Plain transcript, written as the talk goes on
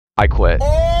I quit.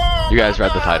 You guys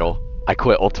read the title. I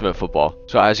quit Ultimate Football.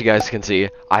 So as you guys can see,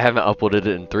 I haven't uploaded it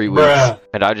in 3 weeks.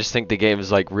 And I just think the game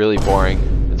is like really boring.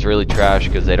 It's really trash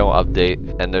because they don't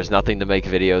update and there's nothing to make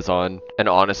videos on. And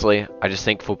honestly, I just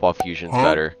think Football Fusion's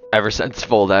better. Ever since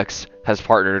Foldex has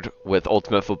partnered with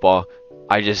Ultimate Football,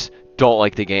 I just don't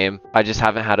like the game. I just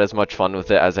haven't had as much fun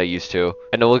with it as I used to.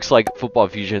 And it looks like Football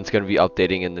Fusion is going to be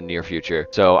updating in the near future.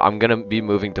 So I'm going to be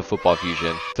moving to Football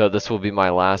Fusion. So this will be my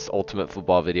last Ultimate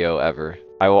Football video ever.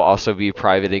 I will also be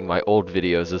privating my old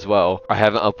videos as well. I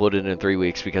haven't uploaded in 3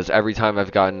 weeks because every time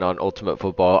I've gotten on Ultimate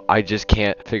Football, I just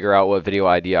can't figure out what video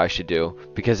idea I should do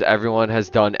because everyone has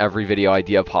done every video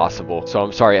idea possible. So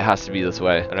I'm sorry it has to be this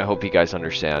way, and I hope you guys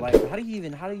understand. Like, how do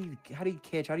you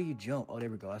catch? How do you jump? Oh,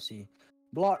 there we go. I see.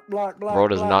 Block. Bro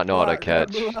does not know how to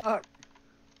catch.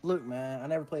 Look, man, I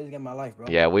never played this game in my life, bro.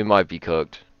 Yeah, we might be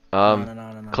cooked.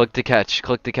 No. Click to catch.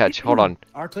 Click to catch. Hold on.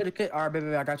 Alright, click to catch. Alright,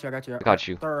 baby, I got you. I got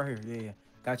you. Throw it right here. Yeah.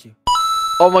 Got you.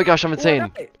 Oh my gosh, I'm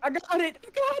insane. I got it.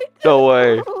 No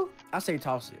way. I say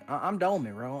toss it. I'm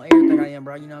doming, bro. Everything I am,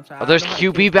 bro. You know what I'm saying? Oh, there's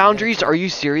QB boundaries? Are you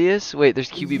serious? Wait,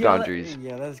 there's QB boundaries.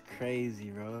 Yeah, that's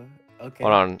crazy, bro. Okay.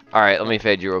 Hold on. Alright, let me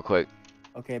fade you real quick.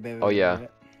 Okay, baby. Oh, yeah.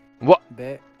 What?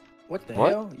 Bet. What the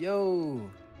hell? Yo.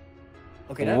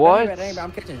 Okay, what?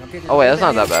 I'm catching. Oh, wait, that's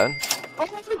not that bad.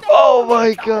 Oh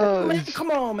my gosh. Come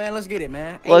on, man. Let's get it,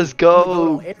 man. Let's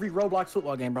go. Every Roblox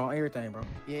football game, bro. Everything, bro.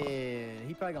 Yeah.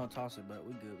 He probably gonna toss it, but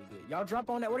we good. Y'all drop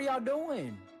on that. What are y'all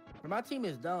doing? My team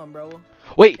is dumb, bro.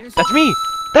 Wait, that's me.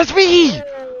 That's me.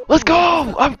 Let's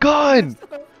go. I'm gone.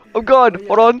 I'm gone.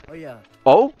 Hold on. Oh, yeah.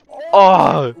 Oh?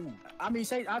 I mean,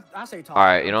 I say toss.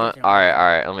 Alright, you know what?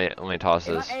 Alright. Let me toss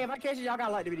this. Hey, if I catch it, y'all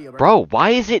gotta like the video, Bro, why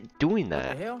is it doing What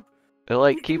that? the hell? It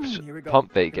like keeps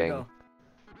pump faking. Go.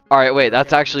 Alright, wait,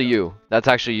 that's actually you. That's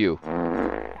actually you.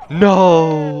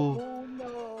 No! Oh,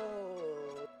 no.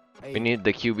 We need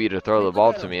the QB to throw the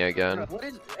ball to me again. What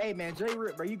is? Hey, man, J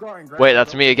Rip, bro, you guarding? Wait,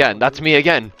 that's me again. That's me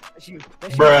again. That's you.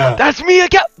 That's me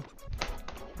again!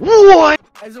 What?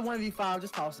 It's a 1v5.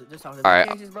 Just toss it. Alright.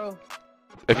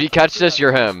 If you catch this,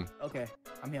 you're him. Okay,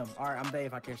 I'm him. Alright, I'm Dave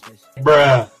if I catch this.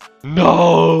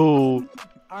 No!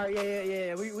 Alright,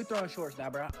 yeah. We throwing shorts now,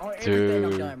 bro. On everything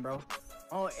I'm done, bro.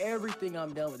 On everything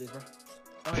I'm done with this, bro.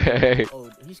 Hey. Oh,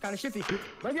 he's kind of shifty.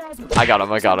 I got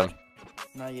him.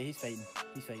 Nah, yeah, he's fading.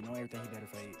 On everything, he better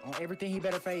fade. On everything, he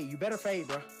better fade. You better fade,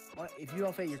 bro. If you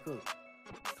don't fade, you're cooked.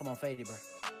 Come on, fade it, bro.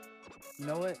 You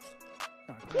know what?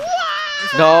 Nah, come on.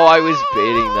 No, I was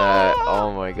baiting that.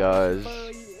 Oh my gosh.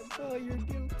 Bro, you're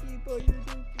dookie.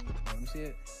 Let me see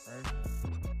it.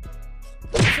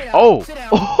 Oh! Sit down.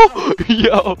 Oh!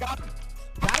 Yo! Got him.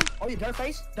 Oh, yeah, dirt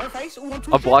face. Ooh,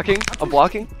 I'm blocking. Come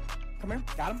here.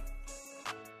 Got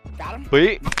him.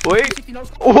 Wait. 360 no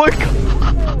scope. Oh my god!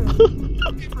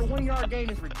 For 1 yard gain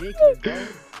is ridiculous, bro.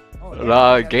 Oh, yeah,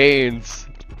 Nah, gains.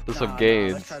 There's some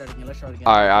gains. Let's try that again.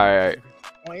 Alright.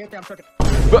 On everything, I'm trucking.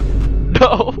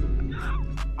 No!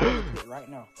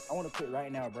 I want to quit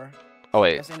right now, bro. Oh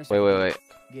wait. Wait.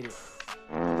 Get it.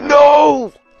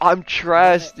 No! I'm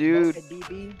trash, dude. That's that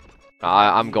DB.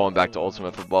 I'm going back to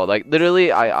Ultimate Football. Like,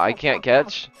 literally, I can't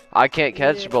catch.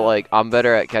 But like, I'm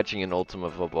better at catching in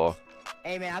Ultimate Football.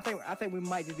 Hey man, I think we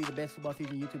might just be the best Football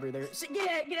Fusion YouTuber there.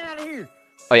 Get out of here.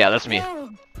 Oh yeah, that's me.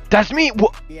 No. That's me.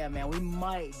 What? Yeah, man, we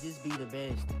might just be the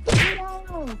best.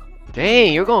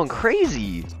 Dang, you're going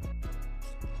crazy.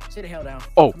 Sit the hell down.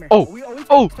 Oh.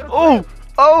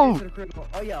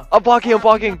 Yeah. I'm blocking.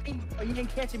 Oh, you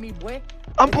ain't catching me, boy.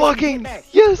 I'm blocking.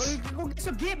 Yes.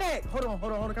 Get back. Hold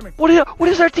on. Come here. What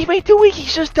is our teammate doing?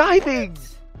 He's just diving.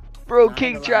 Bro, Nah,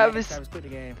 King quit the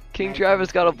game. King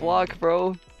Travis got a block,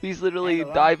 bro. He's literally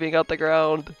diving out the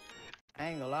ground. I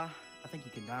ain't gonna lie. I think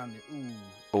you can down there. Ooh.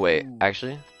 Oh wait,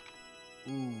 actually?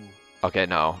 Ooh. Okay,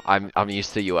 no. I'm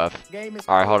used to UF.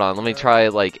 All right, hold on. Let me try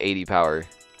like 80 power.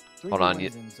 Hold on.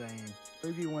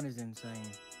 3v1 is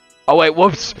insane. Oh wait,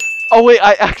 whoops. Oh wait,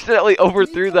 I accidentally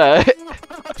overthrew that.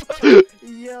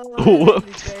 Yo,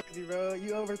 whoops. Crazy, bro.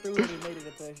 You overthrew it and made it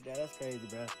a touchdown. That's crazy,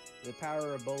 bro. The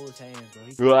power of Bo's hands, bro.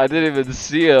 Bro, I didn't even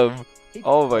see him.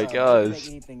 Oh my gosh. Make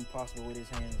anything possible with his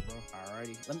hands, bro.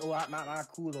 Alrighty. My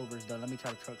cool over is done. Let me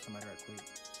try to truck somebody right quick.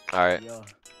 Alright.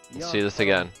 Let's see this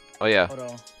again. Oh yeah. Hold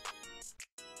on.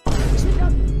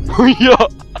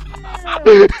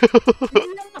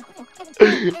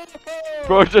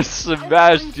 Bro just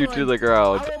smashed you to the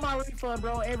ground. I want my refund,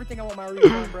 bro. Everything I want my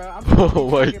refund, bro. Oh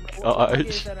my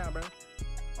gosh.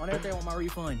 On everything I want my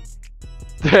refund.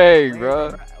 Dang,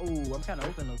 bro. Ooh, I'm kind of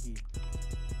open, low-key.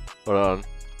 Hold on.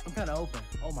 I'm kind of open.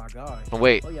 Oh my gosh. Oh,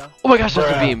 wait. Oh, yeah. Oh my gosh,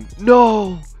 that's a beam.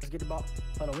 No. Let's get the ball.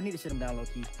 Hold on, we need to sit him down,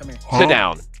 low-key. Come here. Sit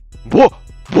down. Whoa.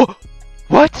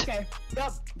 What? Okay.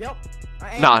 Yep.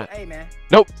 Nah. Hey, man.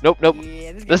 Nope.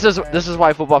 Yeah, This is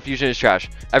why Football Fusion is trash.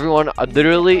 Everyone,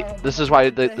 literally, this is why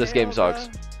this game sucks.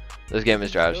 This game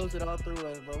is trash. It all through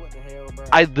us, bro. What the hell, bro?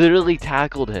 I literally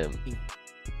tackled him.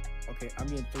 Okay, I'm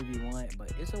getting 3v1,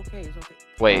 but it's okay. It's okay.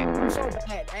 Wait. I'm so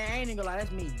bad. I ain't even gonna lie.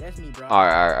 That's me, bro.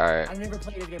 Alright. I never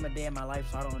played this game a day in my life,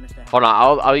 so I don't understand. Hold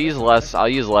on. I'll use less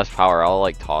power. I'll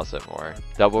like toss it more.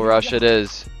 Double rush it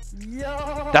is.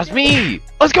 Yo. That's me.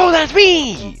 Let's go. That's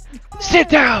me. Sit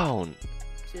down.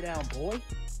 Sit down, boy.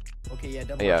 Okay, yeah,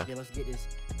 double Yeah. rush. Yeah, let's get this.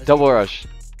 Double rush.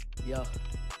 Yo.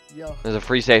 There's a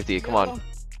free safety. Come on.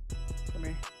 Come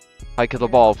here. Hike the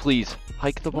ball, please.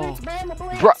 Hike the ball. Blitz, man, the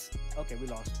blitz. Bruh. Okay, we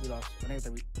lost.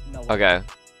 No way. Okay.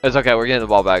 It's okay. We're getting the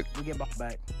ball back. We get ball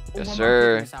back. Yes, my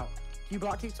sir. kick this out. You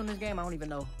block kicks on this game? I don't even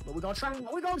know. But we're gonna try.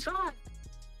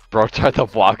 Bro tried to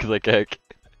block the kick.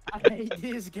 I hate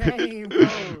this game,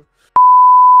 bro.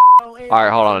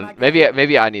 Alright, hold on.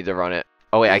 Maybe I need to run it.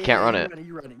 Oh wait, I can't run it.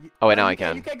 You run it. Oh wait, now I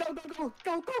can. You can go.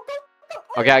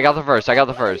 Okay, I got the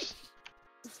first.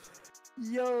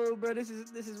 Yo, bro, this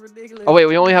is ridiculous. Oh wait,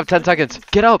 we only have 10 seconds.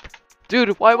 Get up!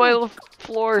 Dude, why am I on the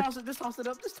floor? Just toss it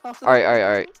up. Alright.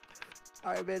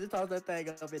 Alright, man, just toss that thing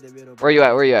up in the middle. Where you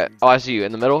at? Oh, I see you.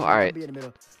 In the middle? Alright. Be in the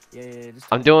middle. Yeah.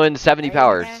 I'm doing 70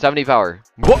 power. 70 power.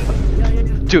 What?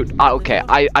 Dude, okay.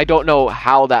 I don't know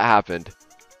how that happened.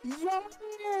 Yo.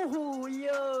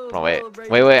 Oh, wait.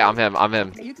 Bro, Wait, I'm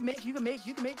him. You can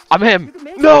make. I'm him!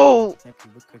 No!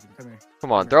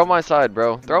 Come on, throw my side,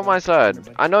 bro. Throw my side.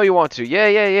 I know you want to.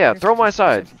 Yeah. Throw my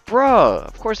side. Bruh,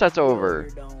 of course that's over.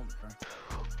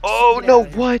 Oh, no,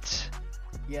 what?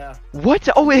 Yeah. What?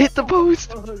 Oh, it hit the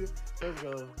post.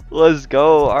 Let's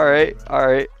go.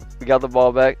 Alright. We got the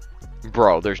ball back.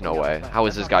 Bro, there's no way. How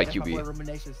is this guy QB?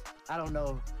 I don't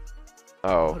know.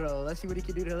 Oh. Hold on. Let's see what he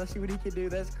can do. That's crazy.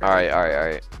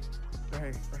 Alright.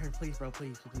 Right here, please, bro.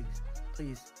 Please.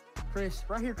 Chris,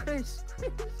 right here, Chris.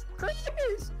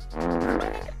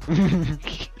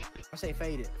 I say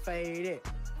fade it.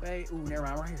 Ooh, never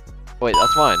mind. Right here. Wait,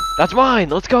 that's mine.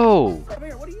 Let's go. Come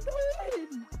here. What are you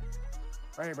doing?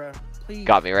 Right here, bro. Please.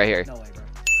 Got me right here. No way, bro.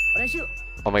 Oh, that's you.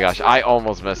 Oh my gosh, I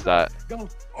almost missed that. Go.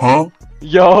 Huh?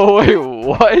 Yo, wait,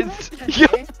 what? Yo.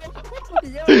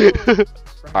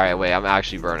 Alright, wait, I'm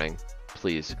actually burning.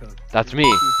 Please. That's me.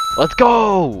 Let's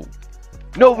go.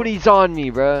 Nobody's on me,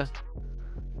 bruh.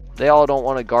 They all don't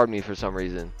want to guard me for some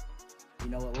reason. You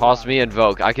know what, Toss me and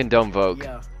Vogue. I can dome Vogue.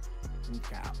 Yeah.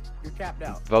 You're capped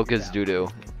out. Vogue is doo-doo.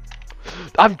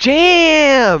 I'm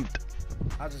jammed!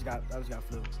 I just got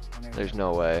flu. There's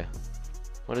no way.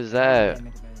 What is that?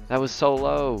 That was so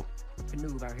low.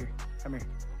 Noob out here. Come here.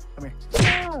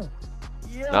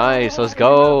 Yo, Nice, let's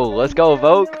go. Let's go,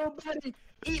 Vogue.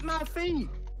 Eat my feet.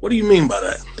 What do you mean by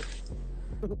that?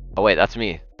 Oh wait, that's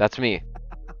me.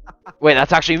 Wait,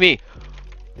 that's actually me.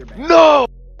 You're back. No!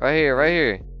 Right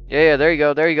here. Yeah, there you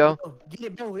go. Get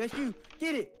it, bro. That's you.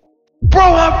 Get it. Bro,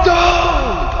 I'm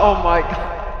done! Oh my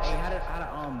god. Hey,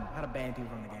 how to ban people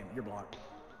from the game? You're blocked.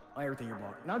 On everything you're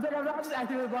blocked. No, I'm just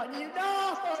actively blocking you.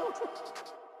 No!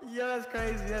 Yo, that's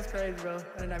crazy, bro.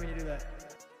 I did not mean to do that.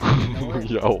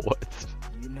 Yo, what?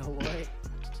 You know what?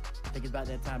 I think it's about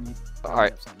that time you.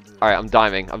 Alright, I'm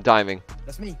diming.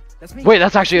 That's me. Wait,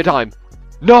 that's actually a dime.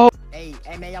 No! Hey,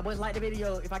 man, y'all boys like the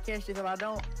video. If I catch this, if I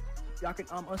don't, y'all can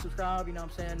unsubscribe. You know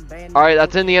what I'm saying? Ban. Alright,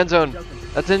 that's in the end zone.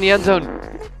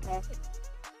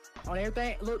 On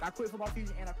everything, look, I quit Football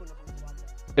Fusion and I quit Football.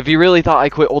 If you really thought I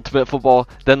quit Ultimate Football,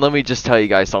 then let me just tell you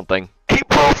guys something.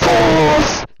 April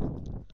Fools!